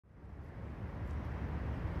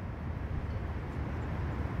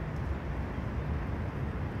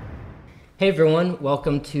Hey everyone,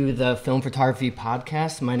 welcome to the Film Photography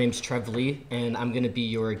Podcast. My name's Trev Lee, and I'm going to be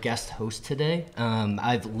your guest host today.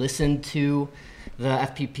 I've listened to the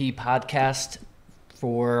FPP podcast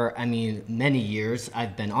for, many years.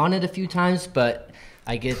 I've been on it a few times, but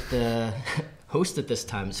I get to host it this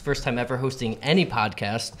time. It's the first time ever hosting any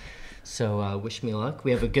podcast, so wish me luck. We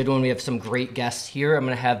have a good one. We have some great guests here. I'm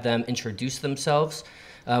going to have them introduce themselves.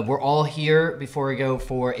 We're all here before we go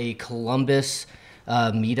for a Columbus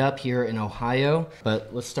meetup here in Ohio,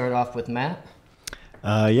 but let's start off with Matt.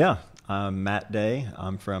 I'm Matt Day.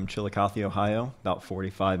 I'm from Chillicothe, Ohio, about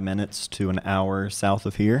 45 minutes to an hour south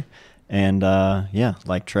of here. And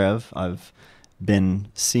like Trev, I've been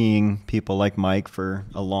seeing people like Mike for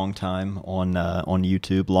a long time on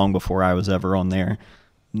YouTube, long before I was ever on there.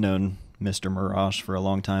 Known Mr. Marrash for a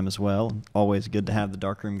long time as well. Always good to have the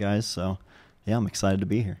Darkroom guys, so yeah, I'm excited to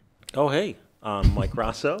be here. Oh, hey, I'm Mike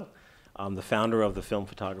Raso. I'm the founder of the Film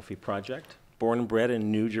Photography Project, born and bred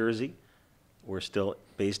in New Jersey. We're still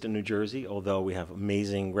based in New Jersey, although we have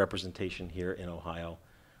amazing representation here in Ohio.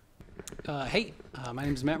 My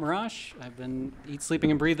name is Matt Marrash. I've been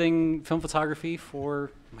sleeping, and breathing film photography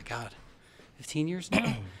for, 15 years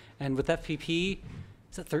now. And with FPP,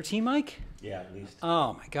 is that 13, Mike? Yeah, at least.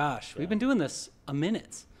 Oh my gosh, We've been doing this a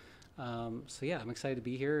minute. I'm excited to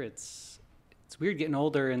be here. It's weird getting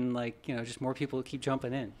older and just more people keep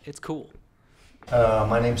jumping in. It's cool.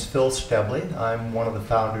 My name's Phil Steblay. I'm one of the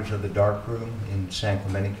founders of the Darkroom in San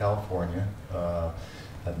Clemente, California.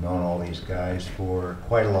 I've known all these guys for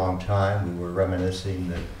quite a long time. We were reminiscing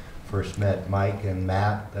that first met Mike and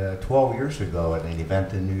Matt 12 years ago at an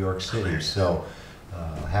event in New York City. So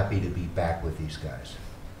happy to be back with these guys.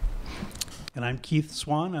 And I'm Keith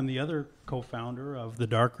Swan. I'm the other co-founder of the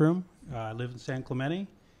Darkroom. I live in San Clemente.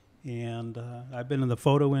 And I've been in the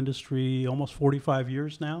photo industry almost 45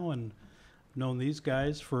 years now, and known these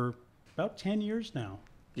guys for about 10 years now.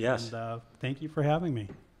 Yes. And thank you for having me.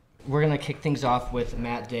 We're going to kick things off with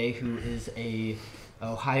Matt Day, who is a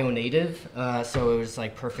Ohio native. So it was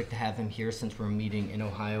perfect to have him here since we're meeting in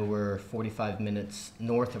Ohio. We're 45 minutes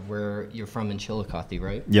north of where you're from in Chillicothe,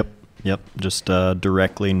 right? Yep. Just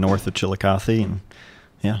directly north of Chillicothe, and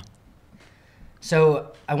yeah.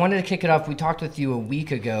 So I wanted to kick it off. We talked with you a week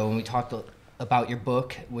ago, and we talked about your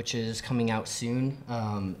book, which is coming out soon.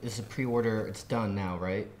 Is the pre-order? It's done now,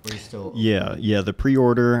 right? Or are you still? Yeah. The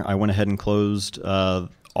pre-order, I went ahead and closed. All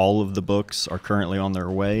of the books are currently on their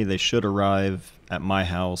way. They should arrive at my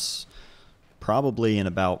house probably in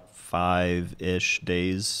about 5-ish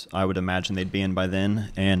days. I would imagine they'd be in by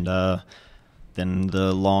then. And then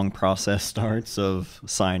the long process starts of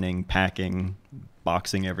signing, packing,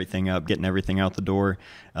 boxing everything up, getting everything out the door.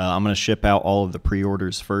 I'm going to ship out all of the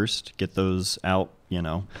pre-orders first, get those out,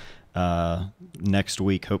 next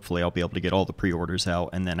week. Hopefully I'll be able to get all the pre-orders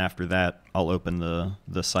out, and then after that I'll open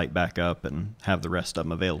the site back up and have the rest of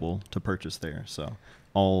them available to purchase there. So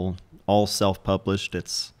all self-published.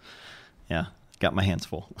 It's, got my hands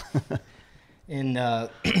full. And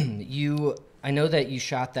I know that you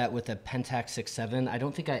shot that with a Pentax 6.7. I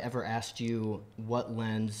don't think I ever asked you what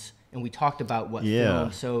lens, and we talked about what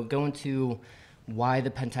film. So go into why the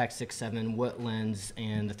Pentax 6.7, what lens,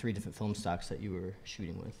 and the 3 different film stocks that you were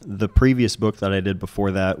shooting with. The previous book that I did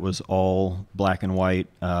before that was all black and white,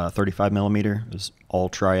 35 millimeter. It was all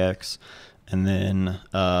Tri-X. And then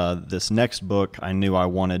this next book, I knew I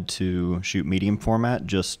wanted to shoot medium format.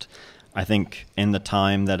 I think in the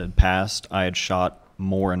time that had passed, I had shot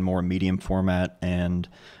more and more medium format, and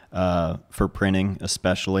for printing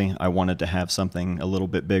especially, I wanted to have something a little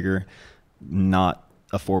bit bigger, not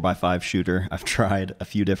a 4x5 shooter. I've tried a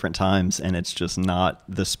few different times, and it's just not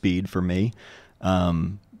the speed for me.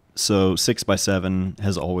 So 6x7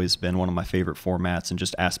 has always been one of my favorite formats, and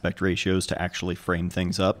just aspect ratios to actually frame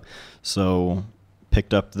things up. So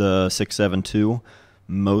picked up the 6.7 II,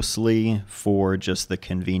 mostly for just the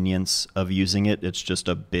convenience of using it. It's just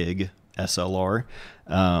a big SLR,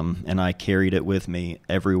 and I carried it with me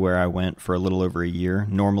everywhere I went for a little over a year.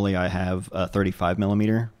 Normally I have a 35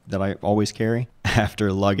 millimeter that I always carry.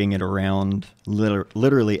 After lugging it around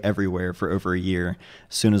literally everywhere for over a year,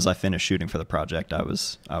 as soon as I finished shooting for the project, I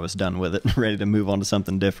was done with it, ready to move on to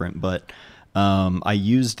something different. But I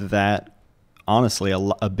used that, honestly,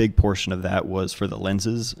 a big portion of that was for the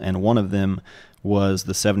lenses, and one of them was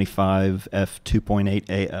the 75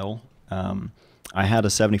 f2.8 AL. I had a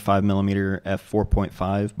 75 millimeter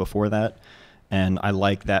f4.5 before that, and I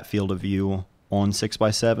like that field of view on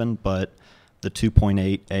 6x7, but the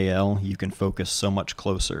 2.8 AL, you can focus so much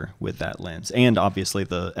closer with that lens. And obviously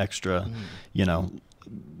the extra,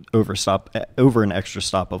 over an extra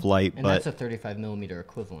stop of light. And but that's a 35 millimeter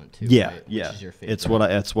equivalent too. yeah, right? yeah. Which is your favorite.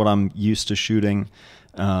 It's what I'm used to shooting,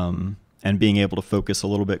 and being able to focus a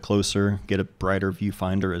little bit closer, get a brighter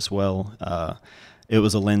viewfinder as well. It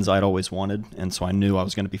was a lens I'd always wanted, and so I knew I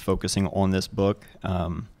was going to be focusing on this book.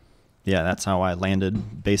 Yeah, that's how I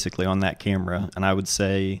landed basically on that camera, and I would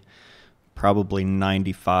say probably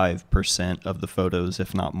 95% of the photos,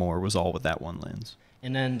 if not more, was all with that one lens.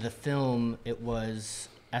 And then the film, it was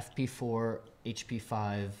FP4,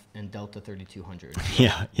 HP5, and Delta 3200.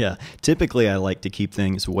 Yeah. Typically, I like to keep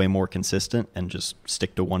things way more consistent and just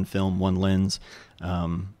stick to one film, one lens.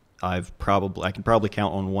 I can probably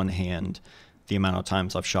count on one hand the amount of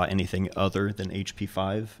times I've shot anything other than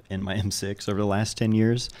HP5 in my M6 over the last 10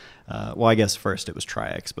 years. Well, I guess first it was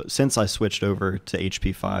Tri-X, but since I switched over to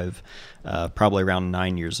HP5, probably around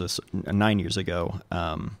 9 years ago,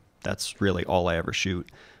 that's really all I ever shoot.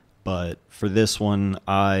 But for this one,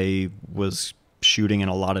 I was shooting in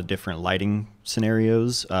a lot of different lighting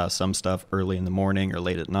scenarios. Some stuff early in the morning or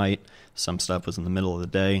late at night. Some stuff was in the middle of the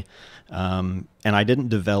day. And I didn't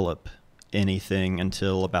develop anything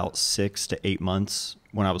until about 6 to 8 months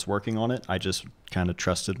when I was working on it. I just kind of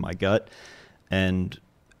trusted my gut. And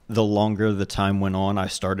the longer the time went on, I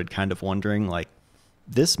started kind of wondering, like,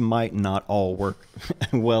 this might not all work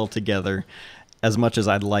well together as much as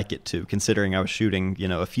I'd like it to, considering I was shooting,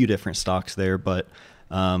 a few different stocks there. But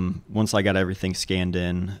once I got everything scanned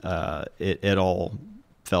in, it all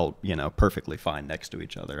felt, perfectly fine next to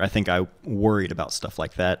each other. I think I worried about stuff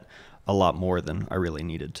like that a lot more than I really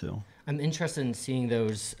needed to. I'm interested in seeing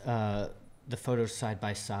those, the photos side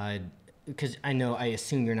by side, because I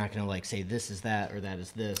assume you're not going to like say this is that or that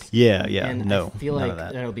is this. Yeah, And no, I feel none like of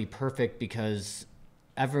that. that'll be perfect because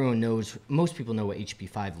most people know what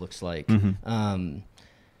HP5 looks like. Mm-hmm.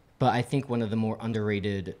 But I think one of the more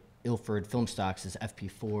underrated Ilford film stocks is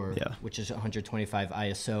FP4, which is 125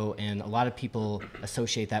 ISO, and a lot of people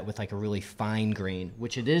associate that with like a really fine grain,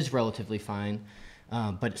 which it is relatively fine,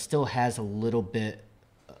 but it still has a little bit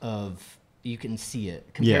of, you can see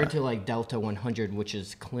it compared to like Delta 100, which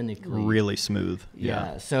is clinically really smooth.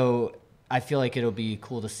 Yeah. So I feel like it'll be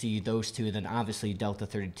cool to see those two. Then obviously Delta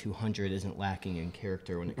 3200 isn't lacking in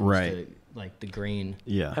character when it comes to like the grain.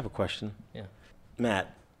 Yeah. I have a question. Yeah.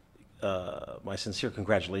 Matt, my sincere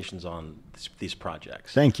congratulations on these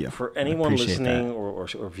projects. Thank you. For anyone listening that.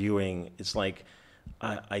 or viewing, it's like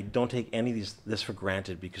I don't take any of this for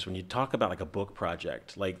granted, because when you talk about like a book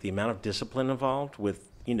project, like the amount of discipline involved with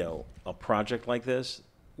a project like this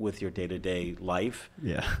with your day-to-day life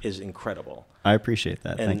is incredible. I appreciate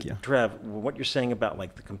that. And Thank you. Trev, what you're saying about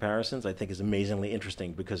like the comparisons, I think is amazingly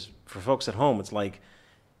interesting, because for folks at home, it's like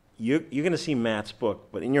you're going to see Matt's book,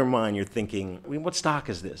 but in your mind, you're thinking, what stock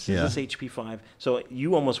is this? Is this HP5? So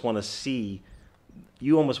you almost want to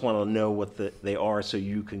know what they are so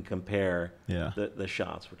you can compare the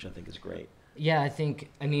shots, which I think is great. Yeah,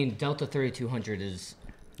 Delta 3200 is...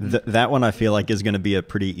 That one I feel like is going to be a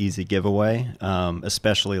pretty easy giveaway,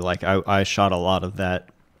 especially like I shot a lot of that,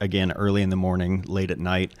 again, early in the morning, late at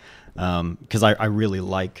night, because I really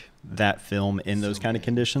like that film in those kind of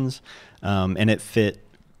conditions, and it fit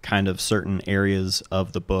kind of certain areas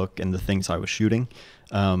of the book and the things I was shooting.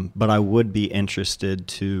 But I would be interested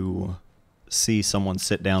to see someone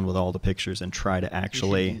sit down with all the pictures and try to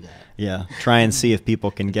actually try and see if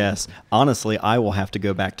people can guess. Honestly, I will have to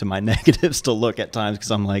go back to my negatives to look at times,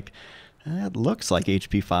 because I'm like, it looks like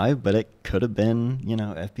HP5, but it could have been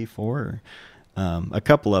FP4 or a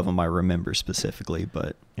couple of them I remember specifically,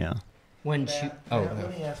 but yeah. Let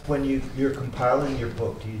me ask, when you're compiling your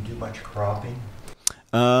book, do you do much cropping?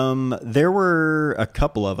 There were a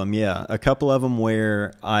couple of them, a couple of them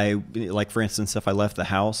where like for instance, if I left the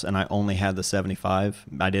house and I only had the 75,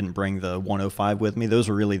 I didn't bring the 105 with me. Those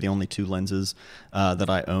were really the only two lenses that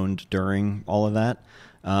I owned during all of that.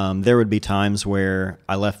 There would be times where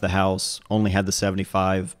I left the house, only had the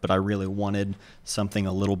 75, but I really wanted something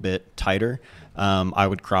a little bit tighter. I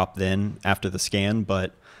would crop then after the scan,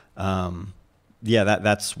 but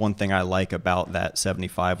that's one thing I like about that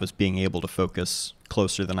 75 was being able to focus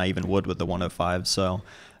closer than I even would with the 105. So,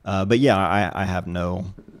 but I have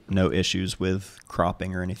no issues with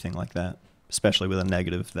cropping or anything like that, especially with a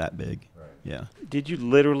negative that big. Right. Yeah. Did you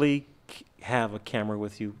literally have a camera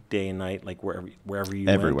with you day and night, like wherever you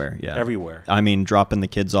Everywhere, went? yeah. Everywhere. I mean, dropping the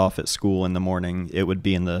kids off at school in the morning, it would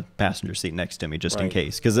be in the passenger seat next to me just in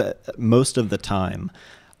case. Because most of the time,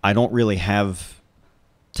 I don't really have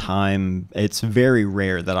time. It's very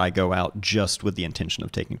rare that I go out just with the intention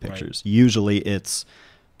of taking pictures. Usually it's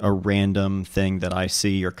a random thing that I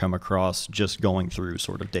see or come across just going through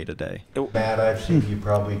sort of day to day. Matt, I've seen you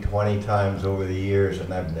probably 20 times over the years,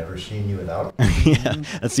 and I've never seen you without. Yeah,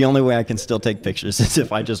 that's the only way I can still take pictures is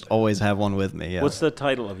if I just always have one with me. Yeah. What's the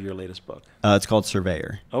title of your latest book? It's called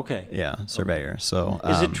Surveyor. Okay. Yeah, Surveyor. So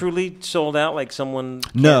Is it truly sold out? Like someone?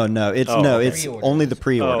 No, can't- it's Pre-orders. only the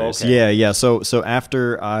pre-orders. Oh, okay. Yeah. So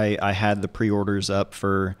after I had the pre-orders up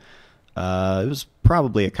for it was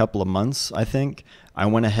probably a couple of months, I think, I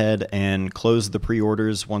went ahead and closed the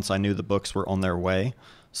pre-orders once I knew the books were on their way.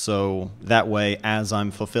 So that way, as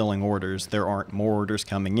I'm fulfilling orders, there aren't more orders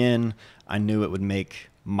coming in. I knew it would make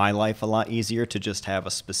my life a lot easier to just have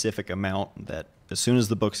a specific amount that as soon as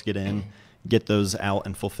the books get in, get those out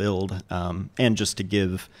and fulfilled, and just to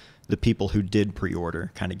give the people who did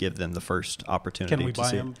pre-order, kind of give them the first opportunity Can we to buy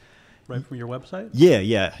see it. them right from your website?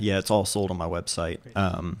 Yeah. It's all sold on my website.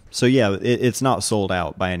 So yeah, it's not sold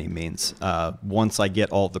out by any means. Once I get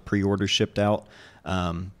all the pre-orders shipped out,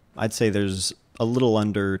 I'd say there's a little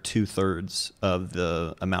under 2/3 of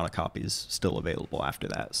the amount of copies still available after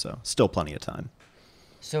that. So still plenty of time.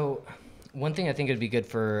 So one thing I think it'd be good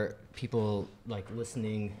for people like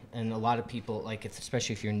listening, and a lot of people, like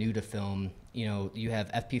especially if you're new to film, you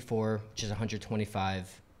have FP4, which is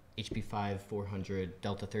 125, HP5 400,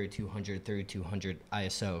 Delta 3200, 3200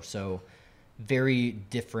 ISO. So very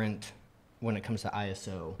different when it comes to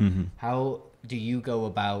ISO. Mm-hmm. How do you go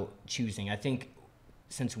about choosing? I think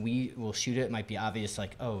since we will shoot it, might be obvious,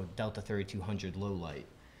 like, oh, Delta 3200 low light.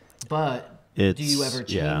 But do you ever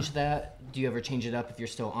change that? Do you ever change it up if you're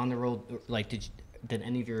still on the road? Like, did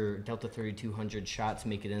any of your Delta 3200 shots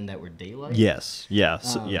make it in that were daylight? Yes. Yeah.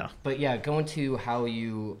 Yeah. But yeah, go into how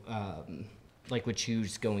you would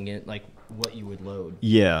choose going in, like what you would load.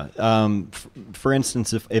 Yeah. For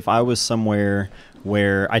instance, if I was somewhere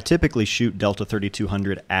where I typically shoot Delta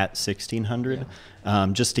 3200 at 1600,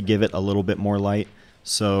 just to give it a little bit more light.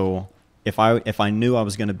 So if I knew I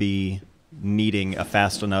was going to be needing a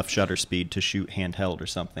fast enough shutter speed to shoot handheld or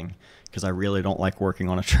something, because I really don't like working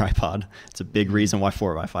on a tripod. It's a big reason why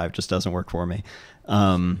 4x5 just doesn't work for me.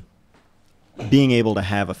 Being able to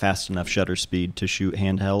have a fast enough shutter speed to shoot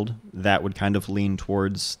handheld, that would kind of lean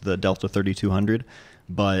towards the Delta 3200.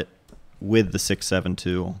 But with the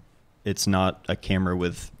 672, it's not a camera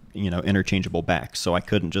with interchangeable backs, so I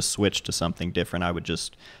couldn't just switch to something different. I would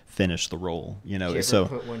just finish the roll. Did you ever so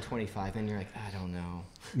put 125 in? You're like, I don't know.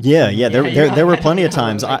 Yeah. There were plenty of I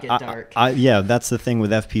don't times. make it dark. That's the thing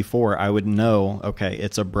with FP4. I would know, okay,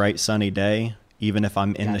 it's a bright sunny day. Even if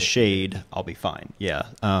I'm in the shade, I'll be fine. Yeah.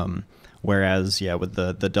 Whereas, with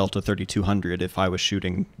the Delta 3200, if I was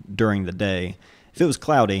shooting during the day, if it was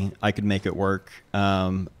cloudy, I could make it work.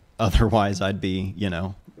 Otherwise, I'd be,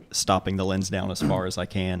 stopping the lens down as far as I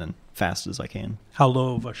can and fast as I can. How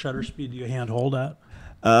low of a shutter speed do you hand hold at?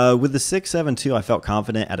 With the 672, I felt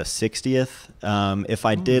confident at a 60th. If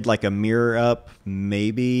I did like a mirror up,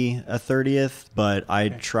 maybe a 30th, but I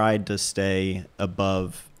tried to stay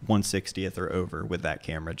above 1/60th or over with that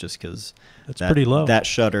camera, just because that's pretty low. That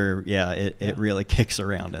shutter, it really kicks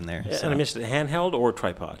around in there. And I missed it. Handheld or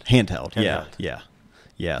tripod? Handheld.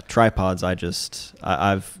 Yeah. Tripods,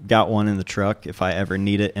 I've got one in the truck if I ever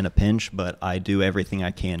need it in a pinch, but I do everything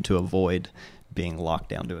I can to avoid being locked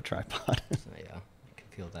down to a tripod. Yeah, I can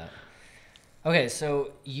feel that. Okay,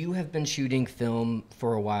 so you have been shooting film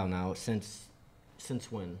for a while now. Since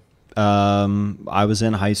when? I was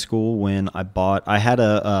in high school when I had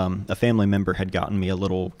a family member had gotten me a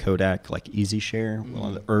little Kodak like Easy Share, one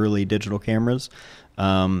of the early digital cameras.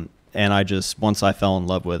 And once I fell in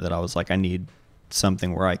love with it, I was like, I need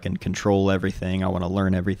something where I can control everything. I want to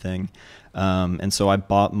learn everything. And so I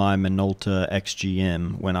bought my Minolta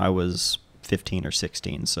XGM when I was 15 or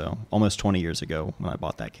 16. So almost 20 years ago when I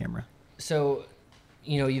bought that camera. So,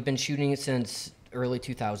 you've been shooting since early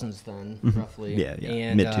 2000s then, roughly. Yeah.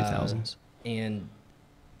 And, mid 2000s. And,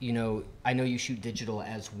 I know you shoot digital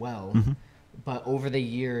as well, but over the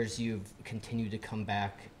years you've continued to come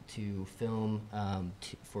back to film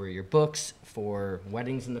for your books, for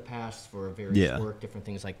weddings in the past, for various work, different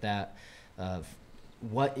things like that.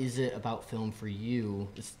 What is it about film for you,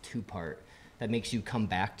 this two-part, that makes you come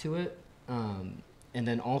back to it? And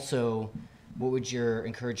then also, what would your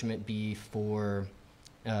encouragement be for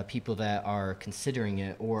people that are considering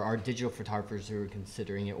it, or are digital photographers who are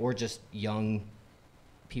considering it, or just young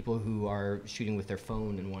people who are shooting with their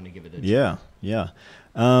phone and want to give it a try? Yeah.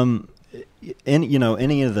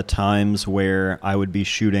 Any of the times where I would be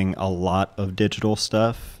shooting a lot of digital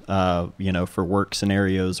stuff, for work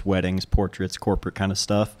scenarios, weddings, portraits, corporate kind of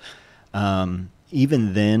stuff,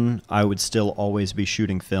 even then I would still always be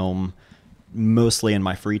shooting film mostly in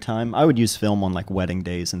my free time. I would use film on like wedding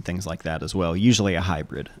days and things like that as well, usually a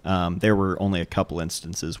hybrid. There were only a couple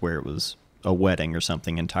instances where it was a wedding or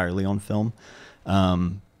something entirely on film.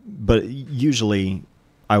 But usually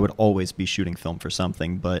I would always be shooting film for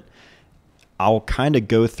something, but I'll kind of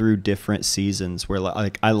go through different seasons where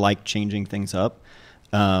like I like changing things up,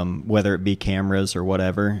 whether it be cameras or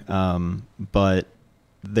whatever. But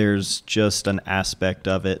there's just an aspect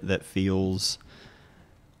of it that feels,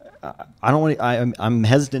 I'm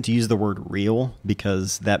hesitant to use the word real,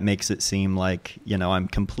 because that makes it seem like, I'm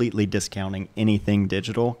completely discounting anything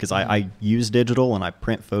digital, because I use digital and I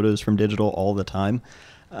print photos from digital all the time.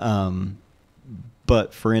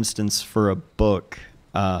 But for instance, for a book,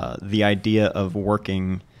 the idea of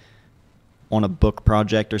working on a book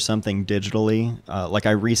project or something digitally, like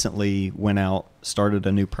I recently started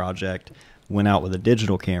a new project, went out with a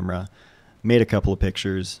digital camera, made a couple of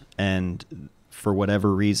pictures, and for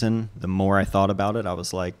whatever reason, the more I thought about it, I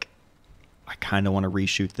was like, I kind of want to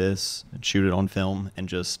reshoot this and shoot it on film and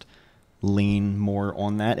just lean more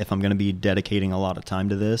on that if I'm going to be dedicating a lot of time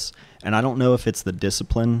to this. And I don't know if it's the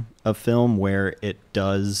discipline of film where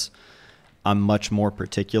I'm much more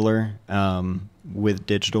particular. With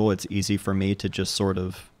digital, it's easy for me to just sort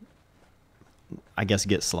of, I guess,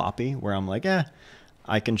 get sloppy, where I'm like,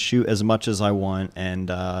 I can shoot as much as I want, and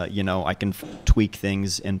I can tweak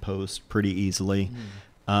things in post pretty easily.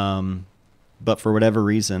 But for whatever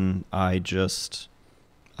reason, I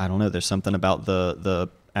don't know, there's something about the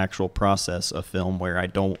actual process of film where I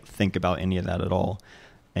don't think about any of that at all.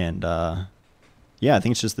 And I think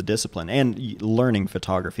it's just the discipline and learning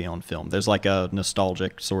photography on film. There's like a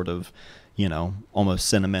nostalgic sort of, almost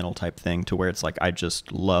sentimental type thing to where it's like I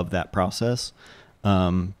just love that process.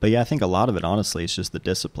 But yeah, I think a lot of it, honestly, is just the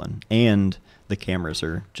discipline, and the cameras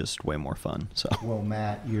are just way more fun. So, well,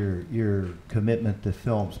 Matt, your commitment to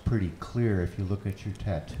film's pretty clear if you look at your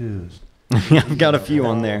tattoos. I've got a few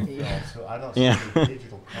on there. Yeah, so I don't see any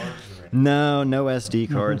digital cards or anything. No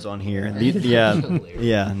SD cards on here.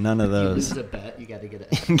 None of those. If you lose a bet, you got to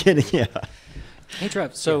get it. Yeah. Hey,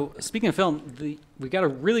 Trev. So speaking of film, we got a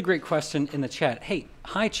really great question in the chat. Hey,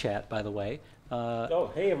 hi, chat, by the way.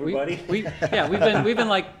 Hey everybody! We've been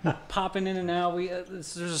like popping in and out.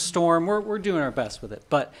 There's a storm. We're doing our best with it,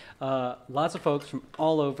 but lots of folks from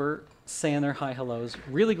all over saying their hi hellos.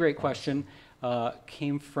 Really great question.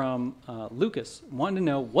 Came from Lucas, wanting to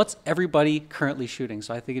know what's everybody currently shooting.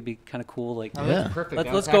 So I think it'd be kind of cool. Like, that's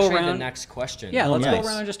perfect. Let's go around. The next question. Yeah, let's nice. go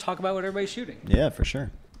around and just talk about what everybody's shooting. Yeah, for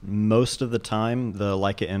sure. Most of the time, the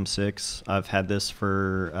Leica M6, I've had this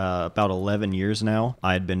for about 11 years now.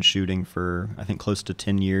 I had been shooting for, I think, close to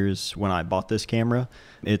 10 years when I bought this camera.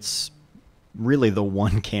 It's really the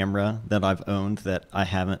one camera that I've owned that I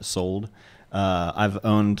haven't sold. I've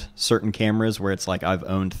owned certain cameras where it's like I've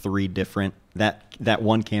owned that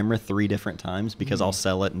one camera 3 different times, because I'll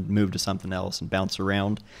sell it and move to something else and bounce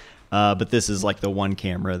around. But this is like the one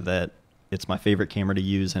camera that it's my favorite camera to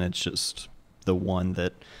use, and it's just the one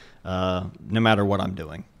that no matter what I'm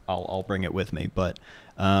doing, I'll bring it with me. But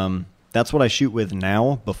that's what I shoot with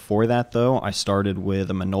now. Before that, though, I started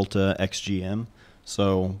with a Minolta XGM.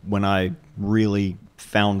 So when I really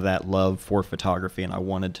found that love for photography and I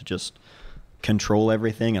wanted to just control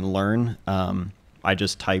everything and learn, I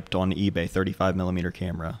just typed on eBay 35mm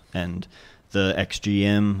camera, and the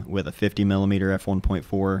XGM with a 50mm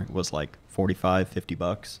f1.4 was like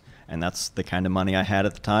 $45-50, and that's the kind of money I had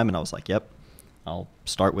at the time, and I was like, yep, I'll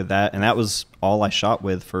start with that. And that was all I shot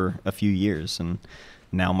with for a few years, and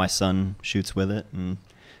now my son shoots with it, and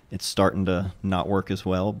it's starting to not work as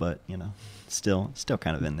well, but still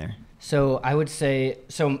kind of in there. So I would say,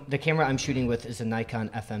 the camera I'm shooting with is a Nikon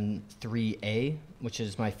FM3A, which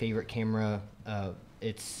is my favorite camera.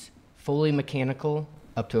 It's fully mechanical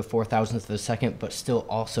up to a 4,000th of a second, but still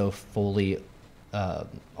also fully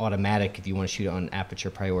automatic if you want to shoot it on aperture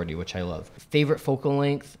priority, which I love. Favorite focal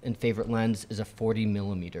length and favorite lens is a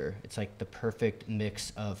 40mm. It's like the perfect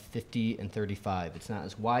mix of 50 and 35. It's not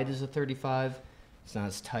as wide as a 35. It's not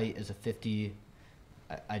as tight as a 50.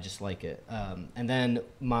 I just like it. And then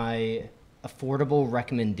my affordable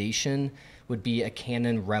recommendation would be a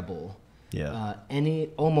Canon Rebel. Yeah.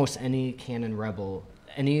 Almost any Canon Rebel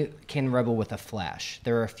with a flash.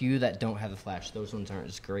 There are a few that don't have a flash. Those ones aren't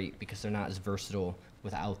as great because they're not as versatile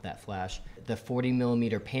without that flash. The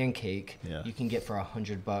 40mm Pancake you can get for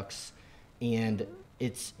 $100, and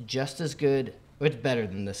it's just as good. It's better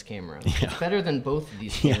than this camera. Yeah. It's better than both of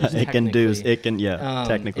these cameras. Technically it can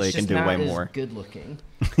do way more. It's good looking.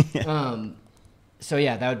 So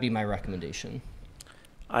yeah, that would be my recommendation.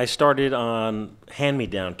 I started on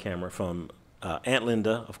hand-me-down camera from Aunt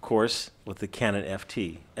Linda, of course, with the Canon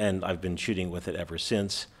FT, and I've been shooting with it ever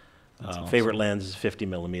since. Awesome. Favorite lens is 50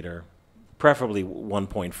 millimeter, preferably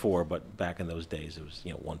 1.4, but back in those days it was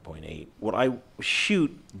 1.8. What I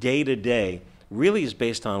shoot day to day really is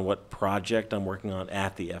based on what project I'm working on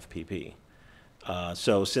at the FPP.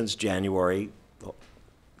 So since January,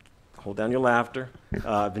 hold down your laughter,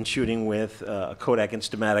 I've been shooting with a Kodak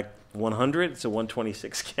Instamatic 100. It's a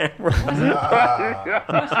 126 camera.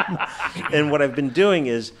 And what I've been doing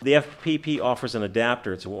is the FPP offers an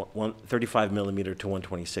adapter. It's a 35 millimeter to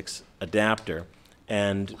 126 adapter.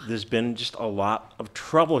 And there's been just a lot of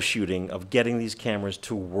troubleshooting of getting these cameras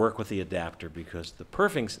to work with the adapter because the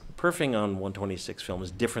perfing on 126 film is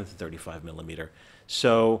different than 35 millimeter.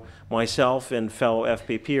 So myself and fellow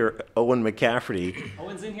FPPer Owen McCafferty.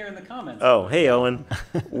 Owen's in here in the comments. Oh, hey, Owen.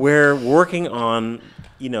 We're working on,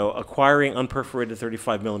 acquiring unperforated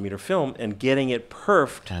 35 millimeter film and getting it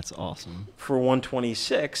perfed. That's awesome. For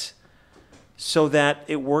 126 so that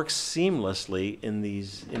it works seamlessly in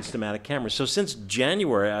these Instamatic cameras. So since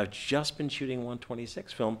January, I've just been shooting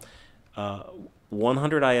 126 film,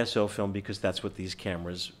 100 ISO film because that's what these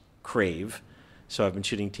cameras crave. So I've been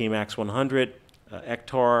shooting T-Max 100,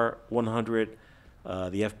 Ektar 100, the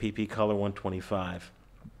FPP Color 125.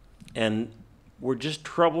 And we're just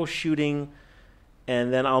troubleshooting,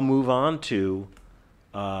 and then I'll move on to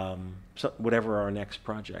whatever our next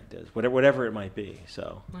project is, whatever it might be.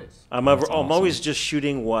 So Nice. I'm awesome. always just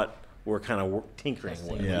shooting what we're kind of tinkering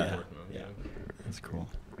with. Yeah. Yeah. That's cool.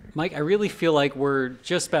 Mike, I really feel like we're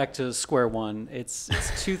just back to square one. It's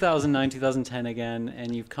 2009, 2010 again,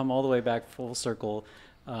 and you've come all the way back full circle.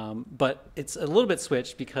 But it's a little bit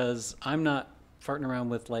switched because I'm not farting around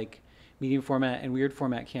with like medium format and weird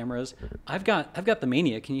format cameras. I've got the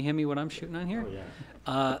Mania. Can you hand me what I'm shooting on here? Oh,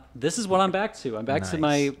 yeah. This is what I'm back to. I'm back to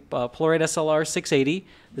Nice. my Polaroid SLR 680.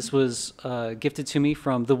 This was gifted to me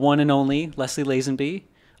from the one and only Leslie Lazenby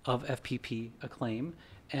of FPP acclaim,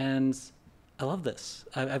 and I love this.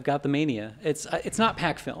 I've got the Mania. It's not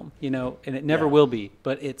pack film, and it never will be,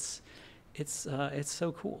 but it's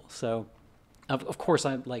so cool. So. Of course,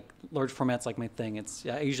 I like large formats, like my thing.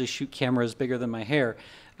 I usually shoot cameras bigger than my hair,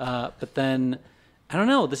 but then I don't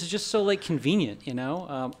know. This is just so like convenient,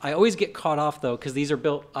 I always get caught off though because these are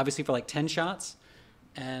built obviously for like 10 shots,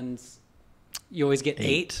 and you always get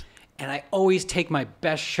 8. And I always take my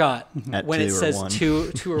best shot At when 2 it or says 1.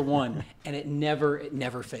 two or 1, and it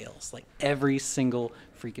never fails. Like every single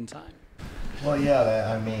freaking time. Well,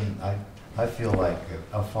 yeah, I mean, I feel like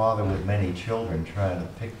a father with many children trying to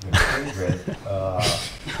pick their favorite.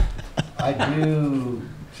 I do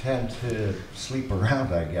tend to sleep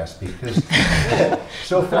around, I guess, because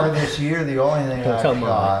so far this year, the only thing I've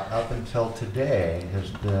shot up until today has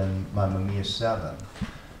been my Mamiya 7.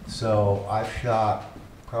 So I've shot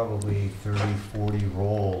probably 30, 40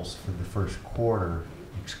 rolls for the first quarter,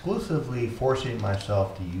 exclusively forcing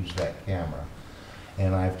myself to use that camera.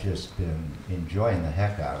 And I've just been enjoying the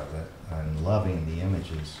heck out of it and loving the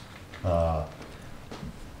images.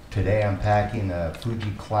 Today I'm packing a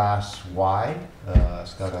Fuji Class Wide.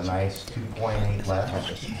 It's got a nice 2.8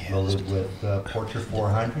 lens loaded with Portra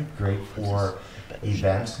 400, great for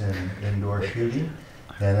events and indoor shooting.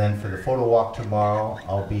 And then for the photo walk tomorrow,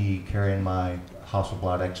 I'll be carrying my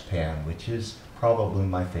Hasselblad X-Pan, which is probably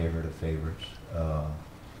my favorite of favorites.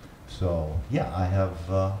 So yeah, I have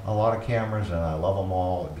a lot of cameras and I love them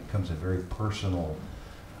all. It becomes a very personal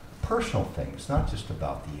thing. It's not just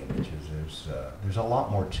about the images. There's a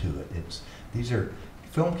lot more to it.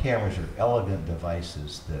 Film cameras are elegant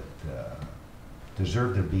devices that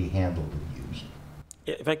deserve to be handled and used.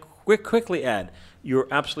 If I quickly add, you're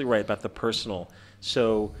absolutely right about the personal.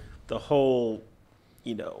 So the whole,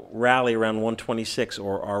 rally around 126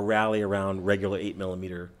 or our rally around regular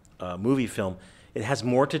 8mm movie film, it has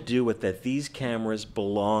more to do with that these cameras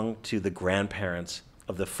belong to the grandparents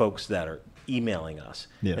of the folks that are emailing us.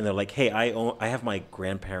 Yeah. And they're like, hey, I have my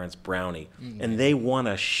grandparents' Brownie, and they want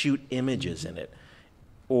to shoot images in it.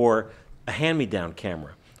 Or a hand-me-down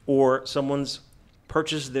camera. Or someone's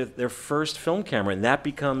purchased their first film camera, and that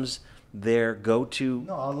becomes their go-to.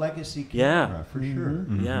 No, a legacy Yeah. camera, for sure.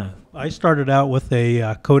 Yeah. I started out with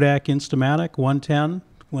a Kodak Instamatic 110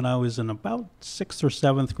 when I was in about 6th or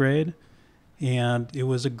 7th grade, and it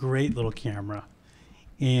was a great little camera.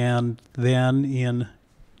 And then in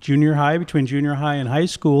junior high, between junior high and high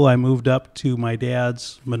school, I moved up to my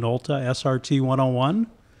dad's Minolta SRT 101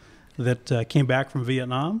 that came back from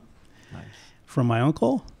Vietnam from my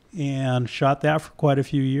uncle, and shot that for quite a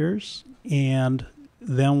few years. And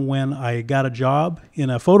then when I got a job in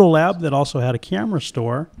a photo lab that also had a camera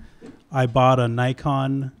store, I bought a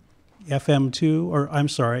Nikon FM2, or I'm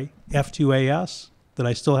sorry, F2AS that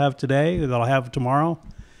I still have today, that I'll have tomorrow,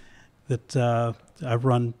 that I've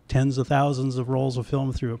run tens of thousands of rolls of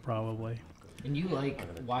film through it probably. And you like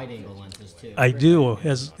wide-angle lenses too. I do.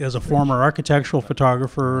 As a former architectural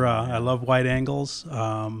photographer, I love wide angles.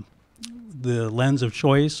 The lens of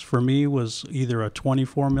choice for me was either a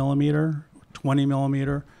 24 millimeter, 20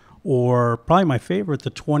 millimeter, or probably my favorite, the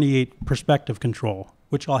 28 perspective control,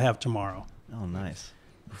 which I'll have tomorrow. Oh, nice.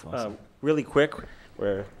 That's awesome. Really quick,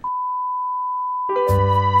 where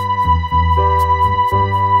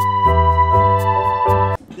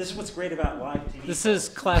this is what's great about live TV. This is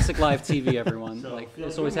classic live TV, everyone. So, like Phil,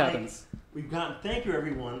 this always your mic, happens. We've gotten, thank you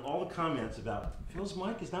everyone, all the comments about Phil's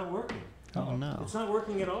mic is not working. Oh, no. It's not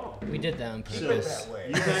working at all. We did that on purpose.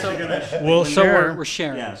 You guys are gonna We'll So share. we're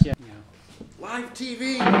sharing. Yes. Yeah. live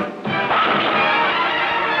TV.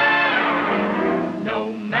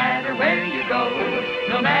 No matter where you go,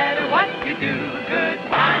 no matter what you do, good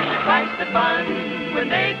times are twice the fun when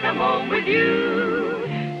they come home with you.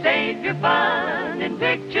 Save your fun in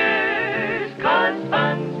pictures, 'cause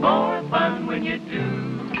fun's more fun when you do.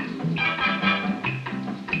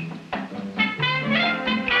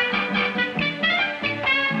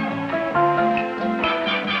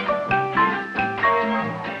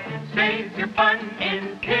 Save your fun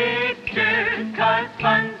in pictures, 'cause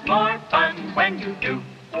fun's more fun when you do.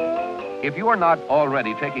 If you are not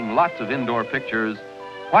already taking lots of indoor pictures,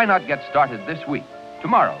 why not get started this week?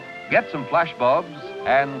 Tomorrow, get some flash bulbs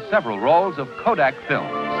and several rolls of Kodak film.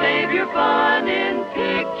 Save your fun in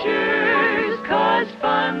pictures, 'cause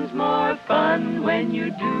fun's more fun when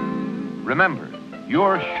you do. Remember,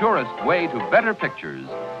 your surest way to better pictures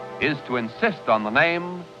is to insist on the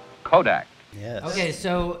name Kodak. Yes. Okay,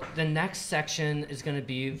 so the next section is going to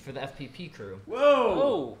be for the FPP crew.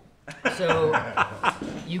 Whoa! So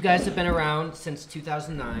you guys have been around since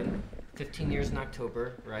 2009, 15 years in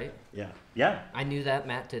October, right? Yeah. Yeah. I knew that,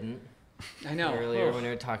 Matt didn't. I know. Earlier Oh. when we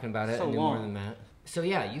were talking about it, So I knew more long. than Matt. So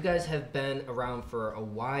yeah, you guys have been around for a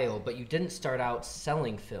while, but you didn't start out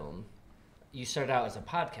selling film. You started out as a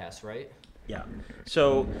podcast, right? Yeah.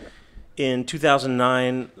 So in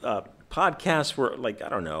 2009, podcasts were like, I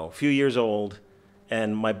don't know, a few years old,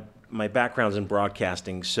 and my background's in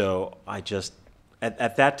broadcasting, so I just,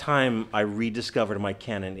 at that time, I rediscovered my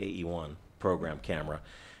Canon AE1 program camera,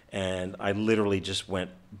 and I literally just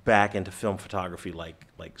went back into film photography like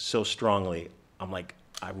so strongly. I'm like,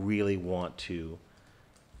 I really want to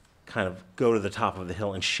kind of go to the top of the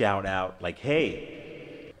hill and shout out like,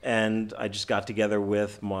 hey. And I just got together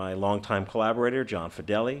with my longtime collaborator, John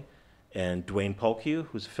Fideli, and Dwayne Polkue,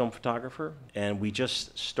 who's a film photographer, and we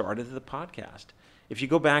just started the podcast. If you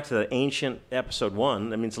go back to the ancient episode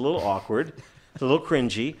 1, I mean, it's a little awkward, it's a little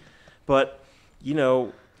cringy, but, you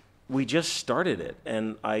know, we just started it.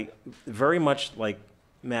 And I very much like,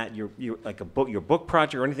 Matt, you're like your book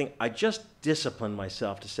project or anything, I just disciplined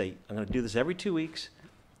myself to say, I'm going to do this every 2 weeks.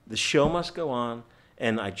 The show must go on,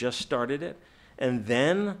 and I just started it. And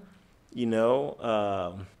then, you know,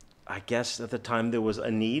 I guess at the time there was a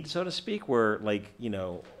need, so to speak, where, like, you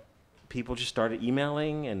know, people just started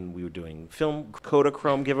emailing, and we were doing film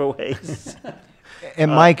Kodachrome giveaways.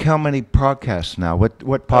 And Mike, how many podcasts now? What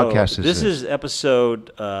podcast is this? This is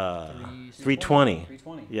episode 320.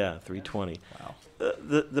 320. Yeah, 320. Wow.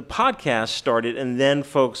 The podcast started, and then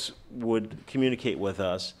folks would communicate with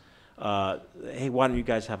us. Hey, why don't you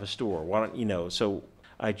guys have a store? Why don't you know? So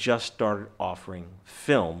I just started offering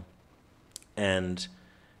film, and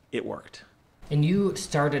it worked. And you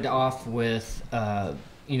started off with,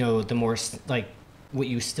 you know, the more like what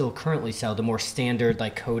you still currently sell, the more standard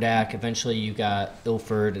like Kodak. Eventually, you got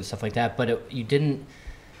Ilford and stuff like that. But you didn't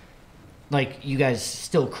like you guys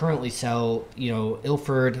still currently sell, you know,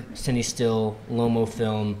 Ilford, Cine Still, Lomo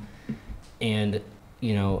film, and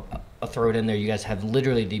you know, I'll throw it in there. You guys have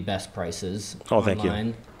literally the best prices online. Thank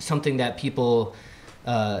you. Something that people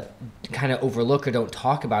kind of overlook or don't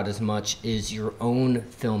talk about as much is your own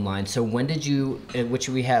film line. So when did you, which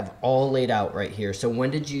we have all laid out right here, so when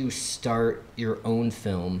did you start your own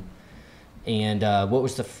film, and what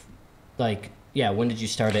was the, when did you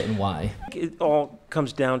start it and why? It all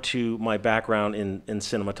comes down to my background in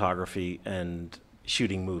cinematography and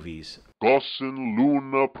shooting movies. Gossen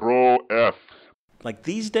Luna Pro F. Like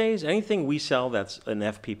these days, anything we sell that's an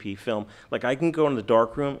FPP film, like I can go in the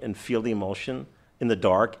darkroom and feel the emulsion in the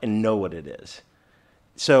dark and know what it is.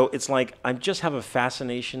 So it's like I just have a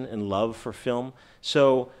fascination and love for film.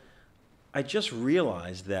 So I just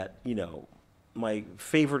realized that, you know, my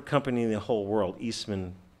favorite company in the whole world,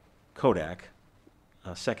 Eastman Kodak,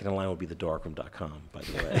 second in line would be TheDarkroom.com, by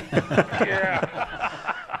the way,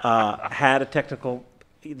 had a technical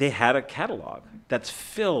they had a catalog that's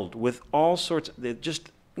filled with all sorts of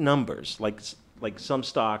just numbers, like some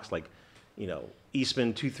stocks, like, you know,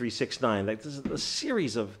 Eastman 2369. Like, this is a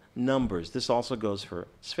series of numbers. This also goes for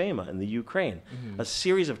Sfema in the Ukraine. A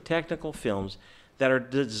series of technical films that are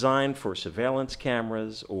designed for surveillance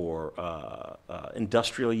cameras or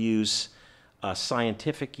industrial use,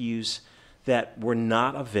 scientific use, that were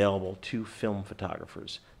not available to film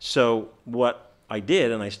photographers. So what I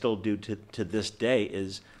did, and I still do to this day,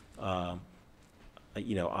 is,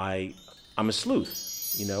 you know, I'm a sleuth.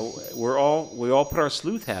 You know, we all put our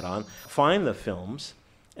sleuth hat on, find the films,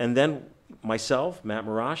 and then myself, Matt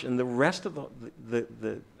Marrash, and the rest of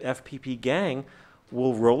the FPP gang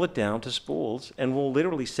will roll it down to spools, and we'll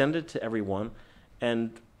literally send it to everyone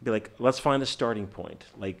and be like, let's find a starting point.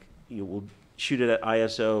 Like, we'll shoot it at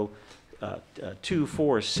ISO 2,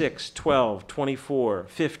 4, 6, 12, 24,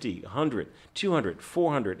 50, 100, 200,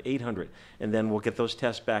 400, 800, and then we'll get those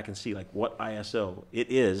tests back and see like what ISO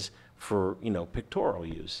it is for, you know, pictorial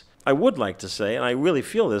use. I would like to say, and I really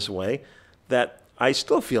feel this way, that I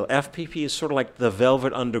still feel FPP is sort of like the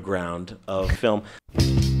velvet underground of film.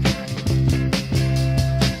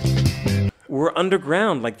 We're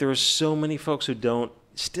underground. Like, there are so many folks who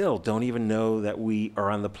still don't even know that we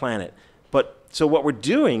are on the planet. But so what we're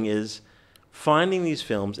doing is finding these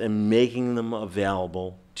films and making them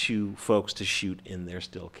available to folks to shoot in their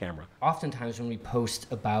still camera. Oftentimes when we post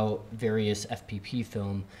about various FPP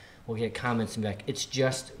film, we'll get comments and be like, it's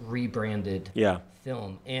just rebranded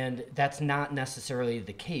film. And that's not necessarily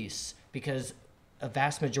the case, because a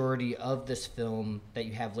vast majority of this film that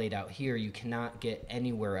you have laid out here, you cannot get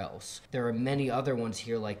anywhere else. There are many other ones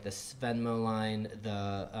here, like the Svenmo line,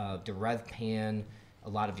 the Rev Pan, a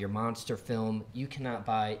lot of your monster film. You cannot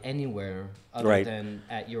buy anywhere other than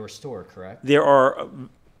at your store, correct? There are,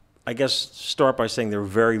 I guess, start by saying there are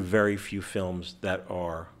very, very few films that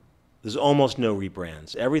are, there's almost no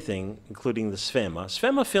rebrands. Everything, including the Sfema.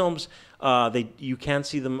 Sfema films, you can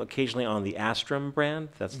see them occasionally on the Astrum brand.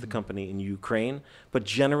 That's the company in Ukraine. But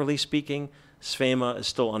generally speaking, Sfema is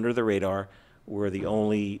still under the radar. We're the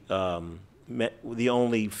only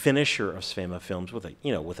finisher of Sfema films with a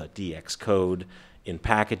DX code in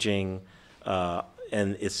packaging,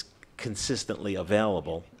 and it's consistently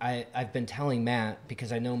available. I've been telling Matt,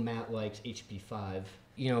 because I know Matt likes HP5,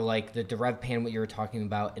 you know, like the Rev Pan, what you were talking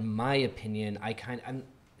about. In my opinion,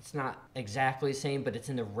 it's not exactly the same, but it's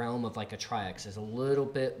in the realm of like a Tri-X. There's a little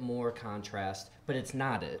bit more contrast, but it's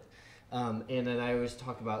not it. And then I always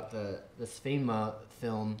talk about the Sfema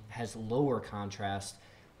film has lower contrast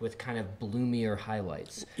with kind of bloomier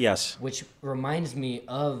highlights. Yes. Which reminds me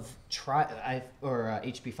of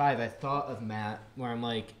HP5. I thought of Matt, where I'm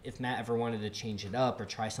like, if Matt ever wanted to change it up or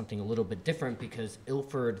try something a little bit different, because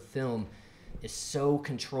Ilford film is so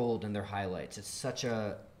controlled in their highlights. It's such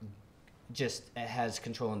a, it has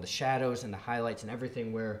control in the shadows and the highlights and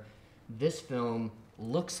everything, where this film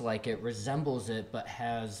looks like it, resembles it, but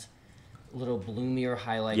has little bloomier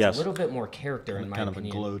highlights, a little bit more character, in my opinion. Kind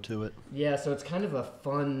of a glow to it. Yeah, so it's kind of a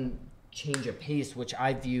fun change of pace, which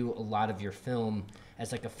I view a lot of your film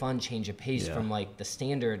as like a fun change of pace from like the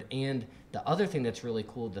standard. And the other thing that's really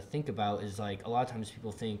cool to think about is, like, a lot of times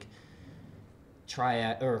people think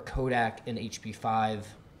Kodak and HP5,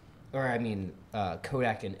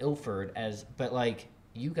 Kodak and Ilford but like,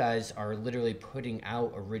 you guys are literally putting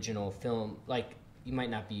out original film. Like, you might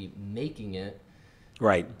not be making it,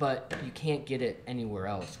 right, but you can't get it anywhere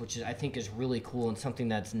else, which I think is really cool and something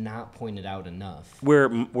that's not pointed out enough.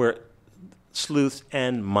 We're sleuths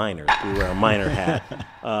and miners. We wear a miner hat.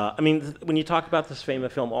 I mean, when you talk about this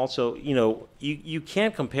famous film, also, you know, you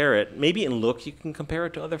can't compare it. Maybe in look you can compare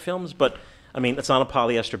it to other films, but I mean, it's on a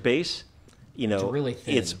polyester base. You know, it's really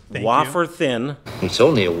thin. It's wafer thin. It's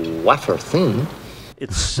only a wafer thin.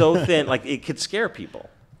 It's so thin, like it could scare people.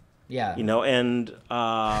 Yeah. You know, and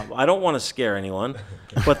I don't want to scare anyone,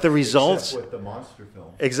 but the results... Except with the monster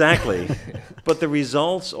film. Exactly. But the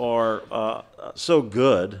results are so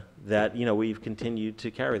good that, you know, we've continued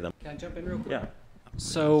to carry them. Can I jump in real quick? Yeah.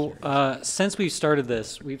 So since we've started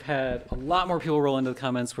this, we've had a lot more people roll into the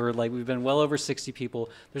comments. We've been well over 60 people.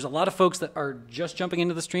 There's a lot of folks that are just jumping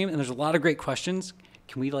into the stream, and there's a lot of great questions.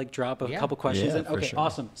 Can we drop a couple questions in? Okay,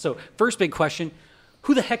 awesome. So first big question.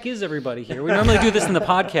 Who the heck is everybody here? We normally do this in the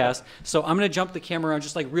podcast, so I'm going to jump the camera around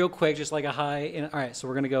just like real quick, just like a hi. And, all right, so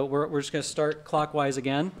we're going to go. We're just going to start clockwise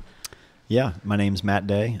again. Yeah, my name's Matt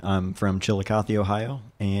Day. I'm from Chillicothe, Ohio,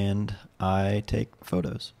 and I take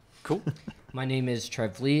photos. Cool. My name is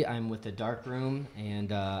Trev Lee. I'm with The Darkroom,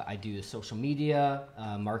 and I do social media,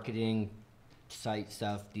 marketing, site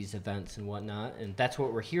stuff, these events and whatnot. And that's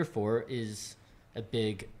what we're here for, is a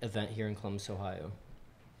big event here in Columbus, Ohio.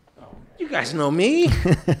 You guys know me.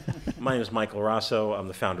 My name is Michael Raso. I'm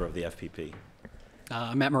the founder of the FPP.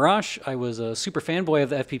 I'm Matt Marrash. I was a super fanboy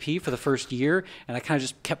of the FPP for the first year, and I kind of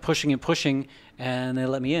just kept pushing and pushing, and they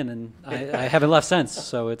let me in, and I haven't left since,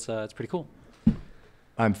 so it's pretty cool.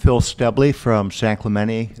 I'm Phil Steblay from San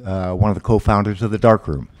Clemente, one of the co-founders of The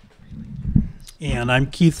Darkroom. And I'm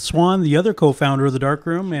Keith Swan, the other co-founder of The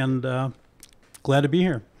Darkroom, and glad to be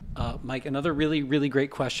here. Mike, another really, really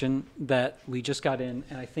great question that we just got in,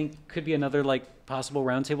 and I think could be another like possible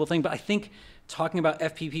roundtable thing, but I think talking about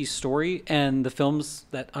FPP's story and the films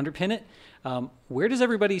that underpin it, where does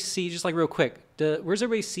everybody see, just like real quick, where does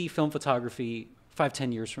everybody see film photography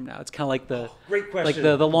 5-10 years from now? It's kind of like the great question.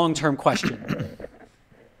 Like the long-term question.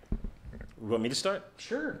 You want me to start?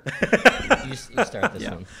 Sure. You start this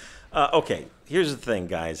one. Okay, here's the thing,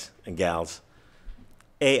 guys and gals.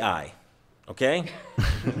 AI, okay?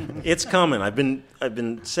 It's coming. I've been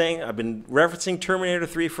referencing Terminator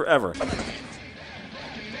 3 forever.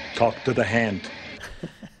 Talk to the hand.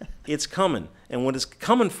 It's coming, and what it's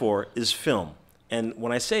coming for is film. And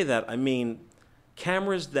when I say that, I mean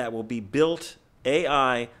cameras that will be built,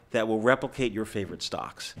 AI that will replicate your favorite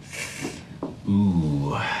stocks.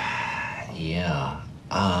 Ooh, yeah.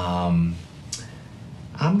 I'm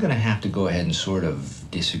gonna have to go ahead and sort of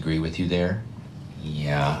disagree with you there.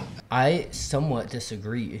 Yeah. I somewhat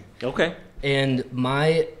disagree. Okay. And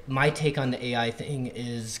my take on the AI thing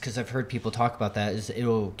is, because I've heard people talk about that, is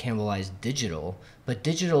it'll cannibalize digital. But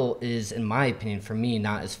digital is, in my opinion, for me,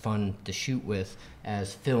 not as fun to shoot with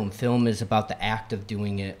as film. Film is about the act of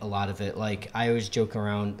doing it, a lot of it. Like, I always joke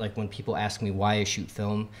around, like, when people ask me why I shoot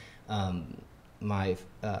film, I've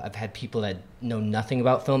had people that know nothing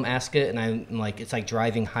about film ask it, and I'm like, it's like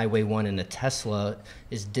driving Highway 1 in a Tesla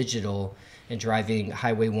is digital, and driving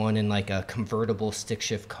Highway 1 in like a convertible stick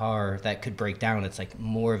shift car that could break down. It's like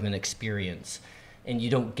more of an experience. And you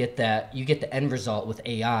don't get that. You get the end result with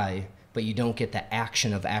AI, but you don't get the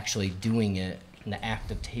action of actually doing it and the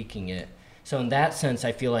act of taking it. So in that sense,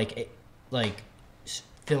 I feel like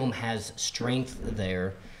film has strength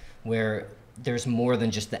there, where there's more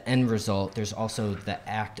than just the end result. There's also the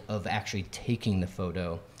act of actually taking the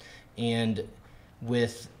photo. And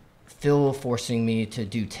with Phil forcing me to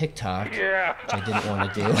do TikTok, which I didn't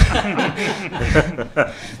want to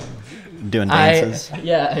do. Doing dances.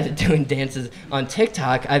 Doing dances on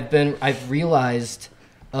TikTok. I've realized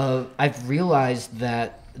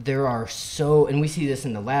that there are and we see this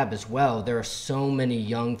in the lab as well, there are so many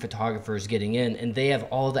young photographers getting in, and they have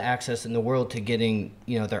all the access in the world to getting,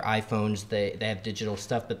 their iPhones, they have digital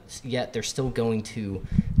stuff, but yet they're still going to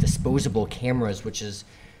disposable cameras, which is,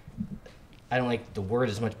 I don't like the word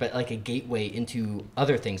as much, but like a gateway into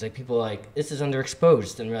other things. Like, people are like, this is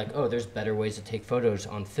underexposed, and we're like, oh, there's better ways to take photos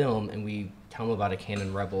on film, and we tell them about a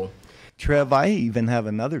Canon Rebel. Trev, I even have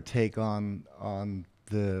another take on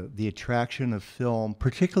the attraction of film,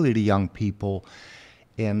 particularly to young people,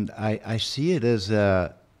 and I see it as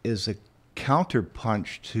a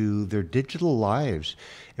counterpunch to their digital lives.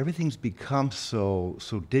 Everything's become so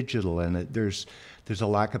digital, and there's a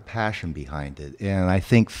lack of passion behind it. And I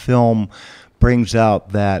think film brings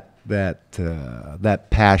out that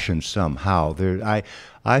passion somehow.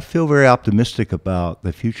 I feel very optimistic about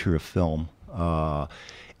the future of film.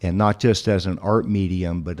 And not just as an art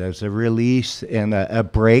medium, but as a release and a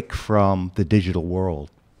break from the digital world.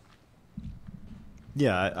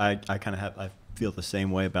 Yeah, I feel the same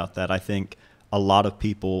way about that. I think a lot of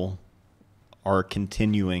people are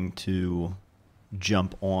continuing to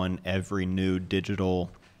jump on every new digital,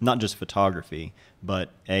 not just photography, but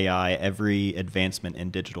AI, every advancement in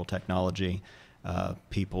digital technology,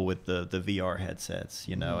 people with the VR headsets,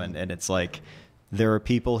 and it's like, there are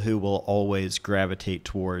people who will always gravitate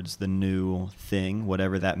towards the new thing,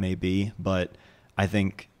 whatever that may be. But I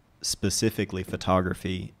think specifically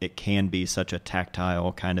photography, it can be such a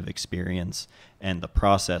tactile kind of experience. And the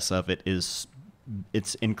process of it's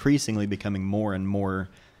increasingly becoming more and more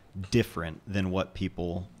different than what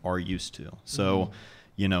people are used to. So,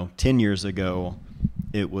 10 years ago,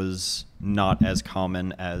 it was not as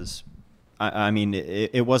common as,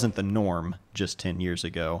 it wasn't the norm just 10 years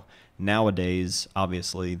ago. Nowadays,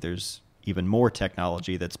 obviously, there's even more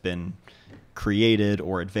technology that's been created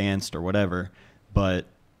or advanced or whatever. But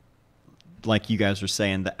like you guys were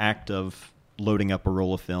saying, the act of loading up a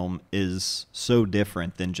roll of film is so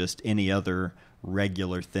different than just any other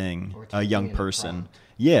regular thing a young person.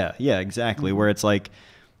 Yeah, exactly. Mm-hmm. Where it's like,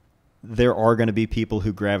 there are going to be people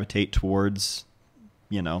who gravitate towards,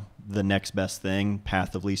 the next best thing,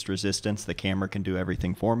 path of least resistance. The camera can do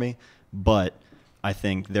everything for me. But I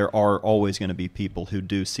think there are always going to be people who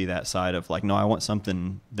do see that side of like, no, I want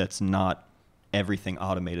something that's not everything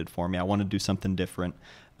automated for me. I want to do something different.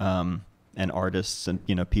 And artists and,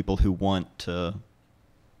 you know, people who want to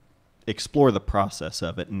explore the process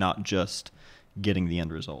of it, not just getting the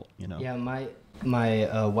end result, you know? Yeah, my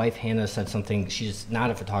wife Hannah said something. She's not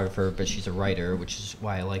a photographer, but she's a writer, which is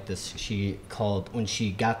why I like this. She called when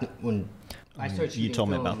I started shooting You told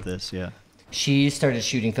me film, about this, yeah. She started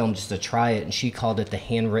shooting film just to try it, and she called it the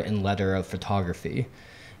handwritten letter of photography,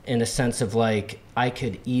 in a sense of like I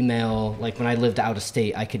could email, like when I lived out of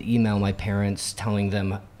state, I could email my parents telling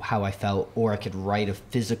them how I felt, or I could write a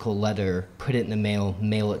physical letter, put it in the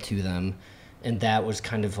mail it to them. And that was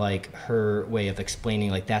kind of like her way of explaining,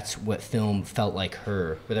 like that's what film felt like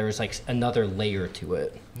her, where there was like another layer to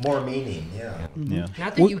it. More meaning, yeah. Yeah.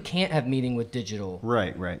 Not that you can't have meaning with digital.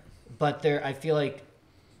 Right. But I feel like,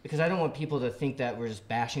 because I don't want people to think that we're just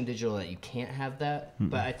bashing digital, that you can't have that.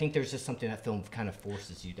 But I think there's just something that film kind of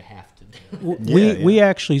forces you to have to do. We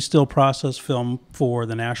actually still process film for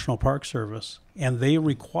the National Park Service, and they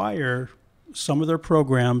require some of their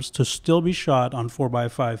programs to still be shot on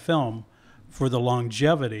 4x5 film for the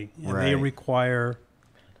longevity. And they require,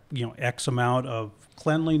 you know, X amount of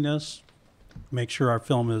cleanliness, make sure our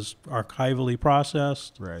film is archivally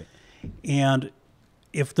processed. Right. And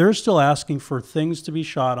if they're still asking for things to be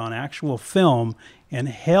shot on actual film and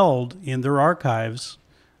held in their archives,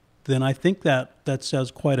 then I think that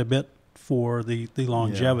says quite a bit for the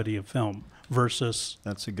longevity of film versus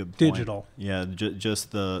that's a good point. Digital. Yeah,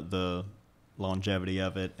 just the longevity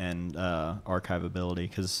of it and archivability,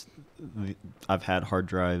 because I've had hard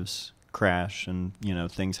drives crash and, you know,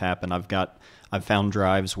 things happen. I've found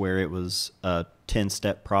drives where it was a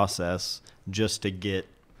 10-step process just to get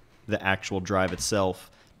the actual drive itself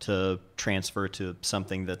to transfer to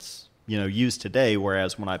something that's, you know, used today,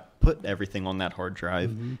 whereas when I put everything on that hard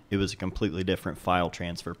drive, it was a completely different file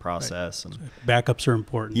transfer process. Right. And backups are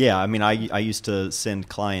important. Yeah, I mean, I used to send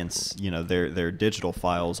clients, you know, their digital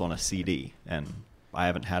files on a CD, and I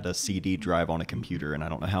haven't had a CD drive on a computer in I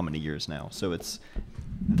don't know how many years now. So it's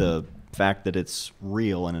the fact that it's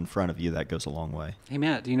real and in front of you that goes a long way. Hey,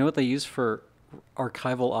 Matt, do you know what they use for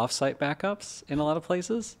archival offsite backups in a lot of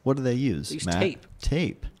places? What do they use? They use Matt? tape.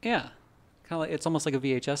 Tape. Yeah. Kind of like, it's almost like a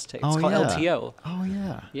VHS tape. Oh, It's called yeah. LTO. Oh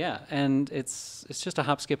yeah. Yeah, and it's just a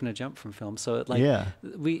hop, skip, and a jump from film. So it, like, Yeah.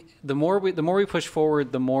 the more we push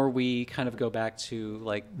forward, the more we kind of go back to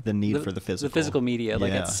like The need for the physical. media.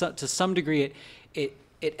 Like Yeah. to some degree, it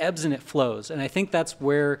ebbs and it flows, and I think that's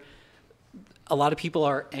where a lot of people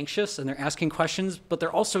are anxious and they're asking questions, but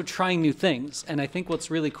they're also trying new things. And I think what's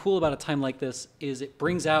really cool about a time like this is it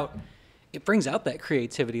brings out that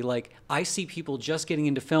creativity. Like, I see people just getting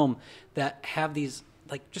into film that have these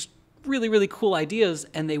like just really, really cool ideas,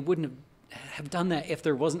 and they wouldn't have done that if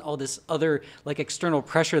there wasn't all this other like external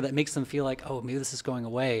pressure that makes them feel like, oh, maybe this is going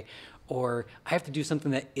away, or I have to do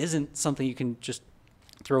something that isn't something you can just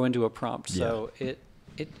throw into a prompt. Yeah. So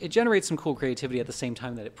it generates some cool creativity at the same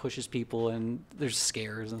time that it pushes people, and there's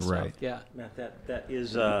scares and stuff. Right. Yeah. Matt, that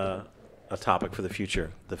is a topic for the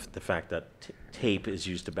future. The fact that tape is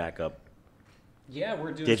used to back up Yeah,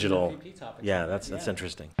 we're doing digital. some FPP topics. Yeah, that's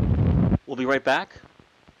interesting. We'll be right back,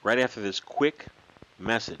 right after this quick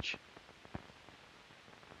message.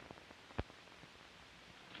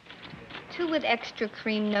 2 with extra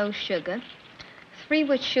cream, no sugar. 3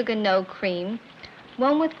 with sugar, no cream.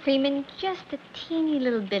 1 with cream and just a teeny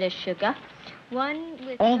little bit of sugar. 1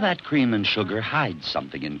 with... All that cream and sugar hides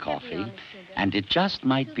something in coffee, and it just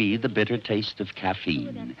might be the bitter taste of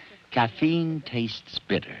caffeine. Caffeine tastes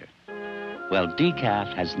bitter. Well,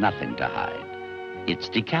 decaf has nothing to hide. It's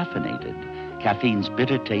decaffeinated. Caffeine's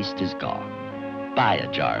bitter taste is gone. Buy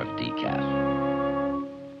a jar of decaf.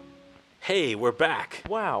 Hey, we're back.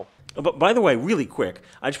 Wow. But by the way, really quick,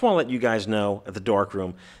 I just want to let you guys know at the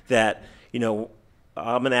Darkroom that, you know,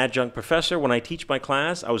 I'm an adjunct professor. When I teach my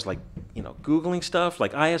class, I was like, you know, Googling stuff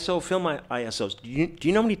like ISO, film ISOs. Do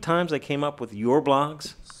you know how many times I came up with your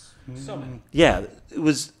blogs? So many. Yeah, it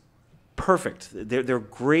was perfect. They're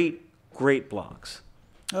great blogs.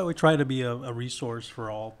 Oh, we try to be a resource for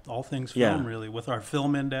all things film, really. With our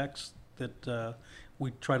film index, that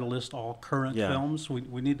we try to list all current films.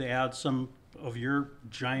 We need to add some of your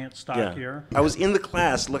giant stock here. I was in the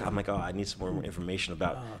class. Look, I'm like, oh, I need some more information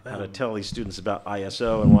about how to tell these students about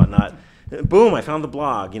ISO and whatnot. Boom! I found the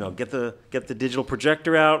blog. You know, get the digital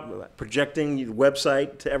projector out, projecting the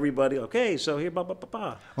website to everybody. Okay, so here, blah blah blah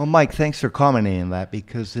blah. Well, Mike, thanks for commenting on that,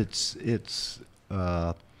 because it's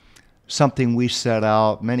something we set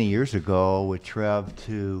out many years ago with Trev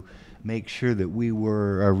to make sure that we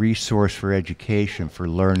were a resource for education, for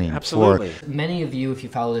learning. Absolutely. Many of you, if you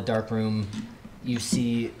follow the Darkroom, you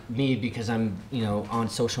see me because I'm, on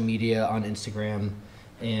social media, on Instagram,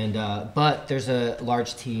 and but there's a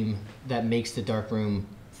large team that makes the darkroom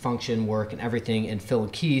function, work, and everything. And Phil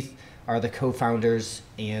and Keith are the co-founders,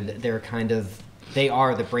 and they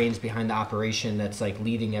are the brains behind the operation that's like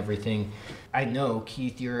leading everything. I know,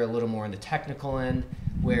 Keith, you're a little more on the technical end,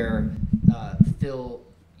 where Phil,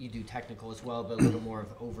 you do technical as well, but a little more of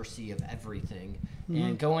oversee of everything. Mm-hmm.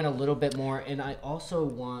 And go in a little bit more. And I also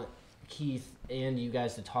want Keith and you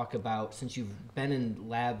guys to talk about, since you've been in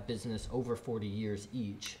lab business over 40 years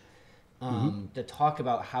each, to talk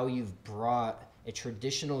about how you've brought a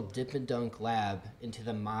traditional dip and dunk lab into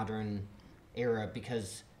the modern era,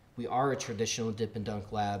 because we are a traditional dip and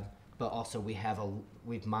dunk lab, but also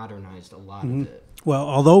we've modernized a lot of it. Well,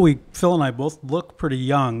 although Phil and I both look pretty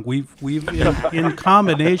young, we've in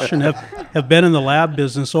combination have been in the lab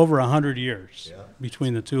business over 100 years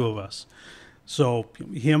between the two of us. So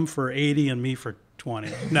him for 80 and me for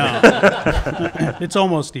 20. No, it's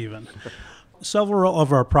almost even. Several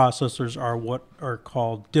of our processors are what are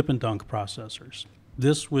called dip and dunk processors.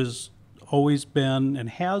 This was always been and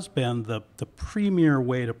has been the premier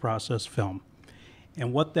way to process film.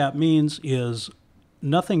 And what that means is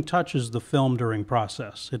nothing touches the film during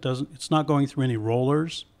process. It's not going through any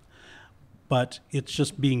rollers, but it's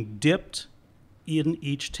just being dipped in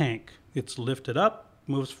each tank. It's lifted up,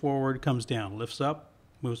 moves forward, comes down, lifts up,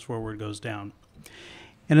 moves forward, goes down.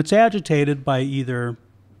 And it's agitated by either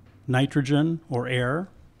nitrogen or air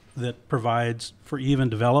that provides for even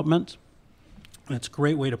development. And it's a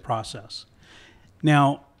great way to process.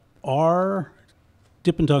 Now, our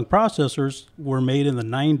dip and dunk processors were made in the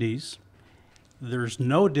 90s. There's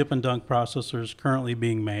no dip and dunk processors currently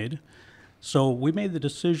being made. So we made the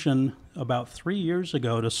decision about 3 years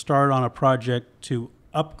ago to start on a project to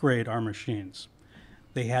upgrade our machines.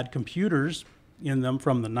 They had computers in them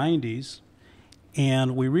from the 90s,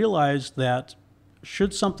 and we realized that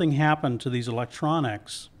should something happen to these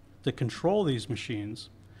electronics to control these machines,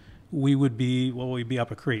 we'd be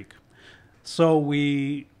up a creek. So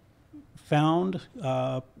we found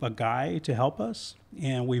a guy to help us,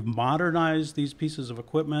 and we've modernized these pieces of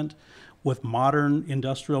equipment with modern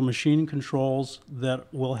industrial machine controls that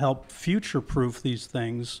will help future-proof these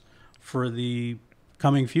things for the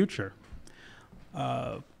coming future.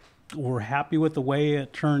 We're happy with the way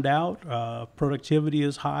it turned out. Productivity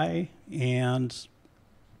is high, and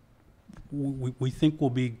we think we'll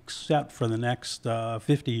be set for the next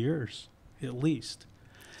 50 years, at least.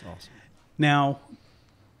 That's awesome. Now,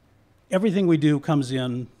 everything we do comes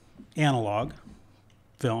in analog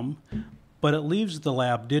film, but it leaves the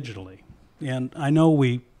lab digitally. And I know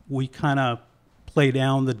we kind of play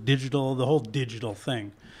down the whole digital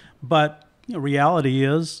thing, but reality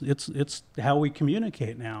is it's how we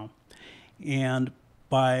communicate now. And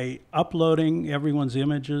by uploading everyone's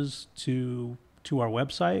images to our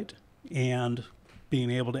website and being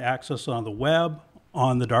able to access on the web,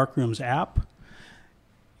 on the Darkroom's app,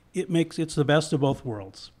 it's the best of both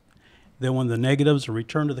worlds. Then when the negatives are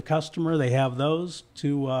returned to the customer, they have those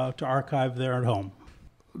to archive there at home.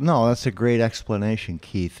 No, that's a great explanation,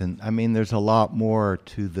 Keith. And I mean, there's a lot more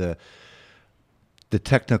to the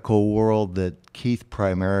technical world that Keith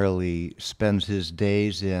primarily spends his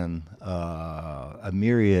days in, a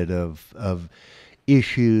myriad of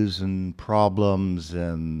issues and problems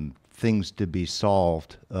and things to be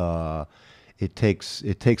solved. It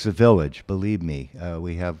takes a village, believe me.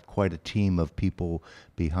 We have quite a team of people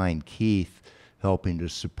behind Keith helping to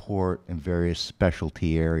support in various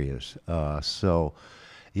specialty areas. So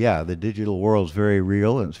yeah, the digital world is very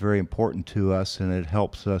real, and it's very important to us, and it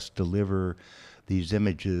helps us deliver these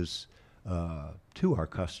images to our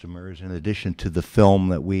customers in addition to the film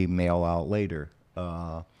that we mail out later.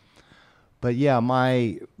 But yeah,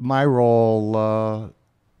 my role,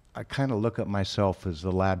 I kind of look at myself as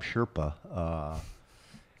the lab Sherpa,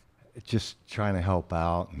 just trying to help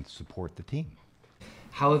out and support the team.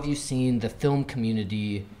 How have you seen the film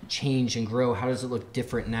community change and grow? How does it look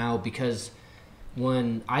different now? Because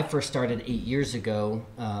when I first started 8 years ago,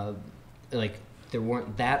 there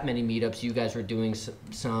weren't that many meetups. You guys were doing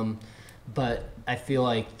some, but I feel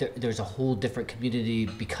like there's a whole different community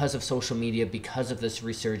because of social media, because of this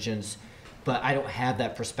resurgence. But I don't have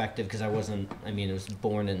that perspective because I was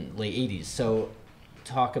born in late 80s. So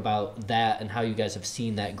talk about that and how you guys have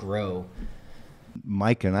seen that grow.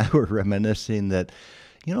 Mike and I were reminiscing that,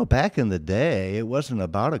 back in the day, it wasn't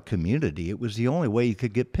about a community. It was the only way you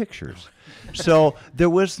could get pictures. So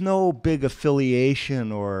there was no big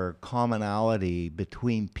affiliation or commonality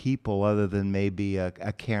between people other than maybe a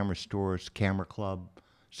camera store's camera club,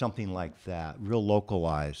 something like that, real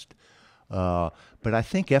localized. But I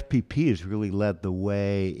think FPP has really led the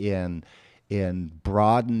way in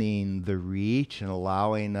broadening the reach and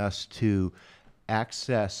allowing us to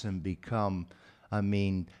access and become, I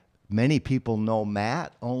mean, many people know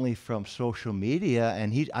Matt only from social media,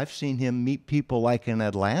 and I've seen him meet people like in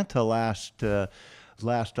Atlanta last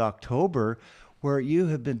October, where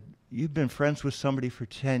you've been friends with somebody for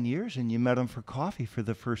 10 years and you met them for coffee for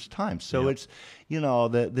the first time. So it's, you know,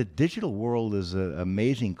 the digital world is an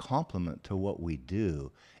amazing complement to what we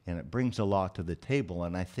do, and it brings a lot to the table.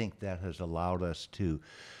 And I think that has allowed us to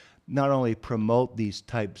not only promote these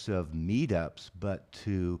types of meetups, but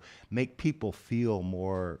to make people feel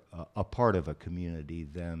more a part of a community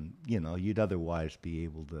than, you know, you'd otherwise be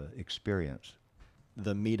able to experience.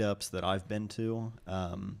 The meetups that I've been to,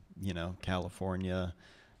 you know, California,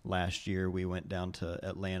 last year we went down to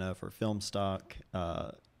Atlanta for Film Stock.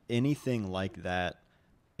 Anything like that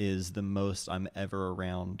is the most I'm ever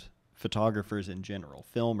around photographers in general,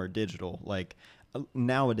 film or digital. Like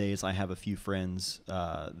nowadays I have a few friends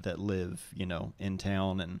that live, you know, in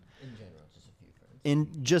town, and in general, just a few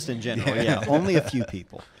friends. Just in general, yeah, only a few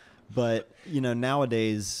people. But, you know,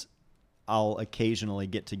 nowadays I'll occasionally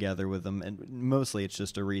get together with them, and mostly it's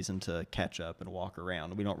just a reason to catch up and walk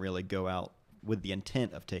around. We don't really go out with the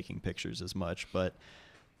intent of taking pictures as much, but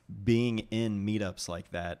being in meetups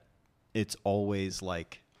like that, it's always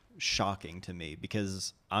like shocking to me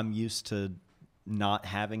because I'm used to not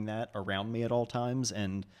having that around me at all times,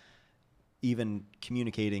 and even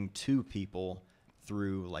communicating to people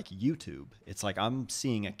through like YouTube, it's like I'm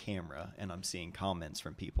seeing a camera and I'm seeing comments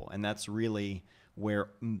from people, and that's really where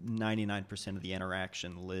 99% of the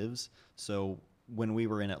interaction lives. So when we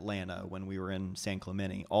were in Atlanta, when we were in San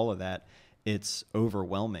Clemente, all of that, it's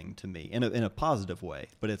overwhelming to me in a positive way.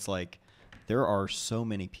 But it's like there are so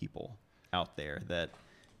many people out there that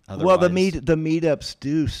otherwise... Well, the meetups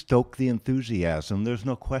do stoke the enthusiasm. There's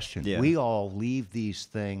no question. Yeah. We all leave these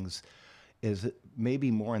things as maybe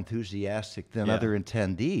more enthusiastic than other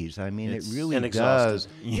attendees. I mean, it really does.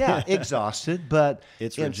 Yeah, exhausted, but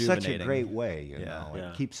it's in such a great way. You know,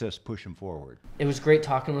 it keeps us pushing forward. It was great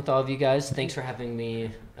talking with all of you guys. Thanks for having me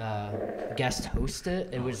guest host it.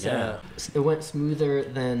 It was it went smoother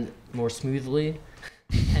than more smoothly,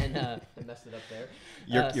 and I messed it up there.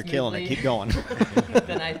 You're killing it. Keep going.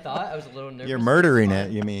 Than I thought. I was a little nervous. You're murdering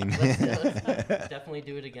it, you mean. Let's definitely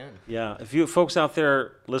do it again. Yeah. If you folks out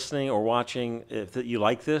there listening or watching, if you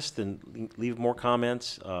like this, then leave more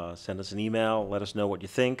comments. Send us an email. Let us know what you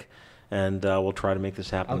think, and we'll try to make this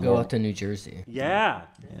happen. I'll go out to New Jersey. Yeah.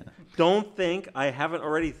 Don't think I haven't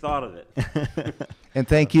already thought of it. And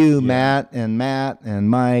thank you, Matt and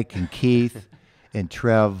Mike and Keith and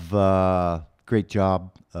Trev. Great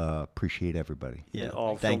job. Appreciate everybody.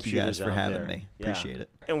 Yeah, thank you guys for having me. Appreciate it.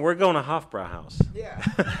 And we're going to Hofbrauhaus. Yeah.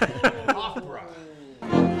 Hofbrau.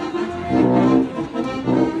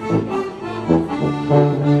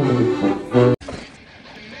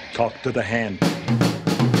 Talk to the hand.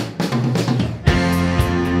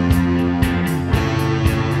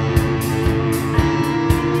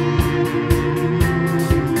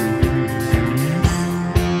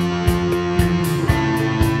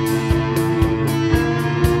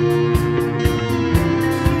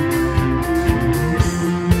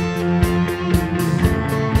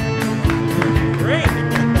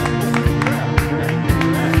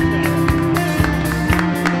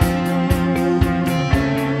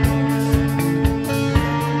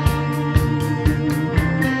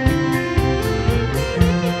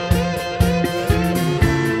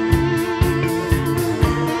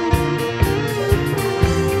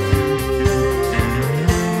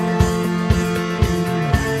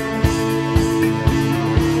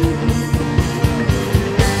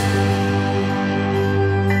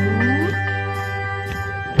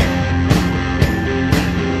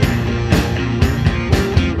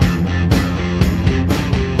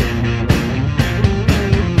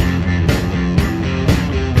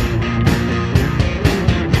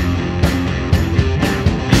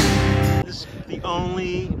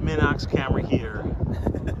 Camera here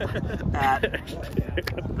at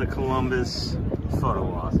the Columbus Photo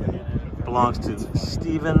Walk. Belongs to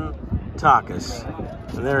Stephen Takas.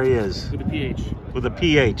 And there he is. With a PH. With a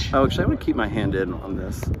PH. Oh, actually, I'm going to keep my hand in on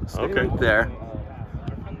this. Stay right there.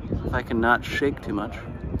 If I can not shake too much.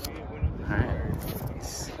 All right.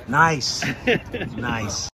 Nice.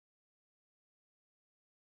 Nice.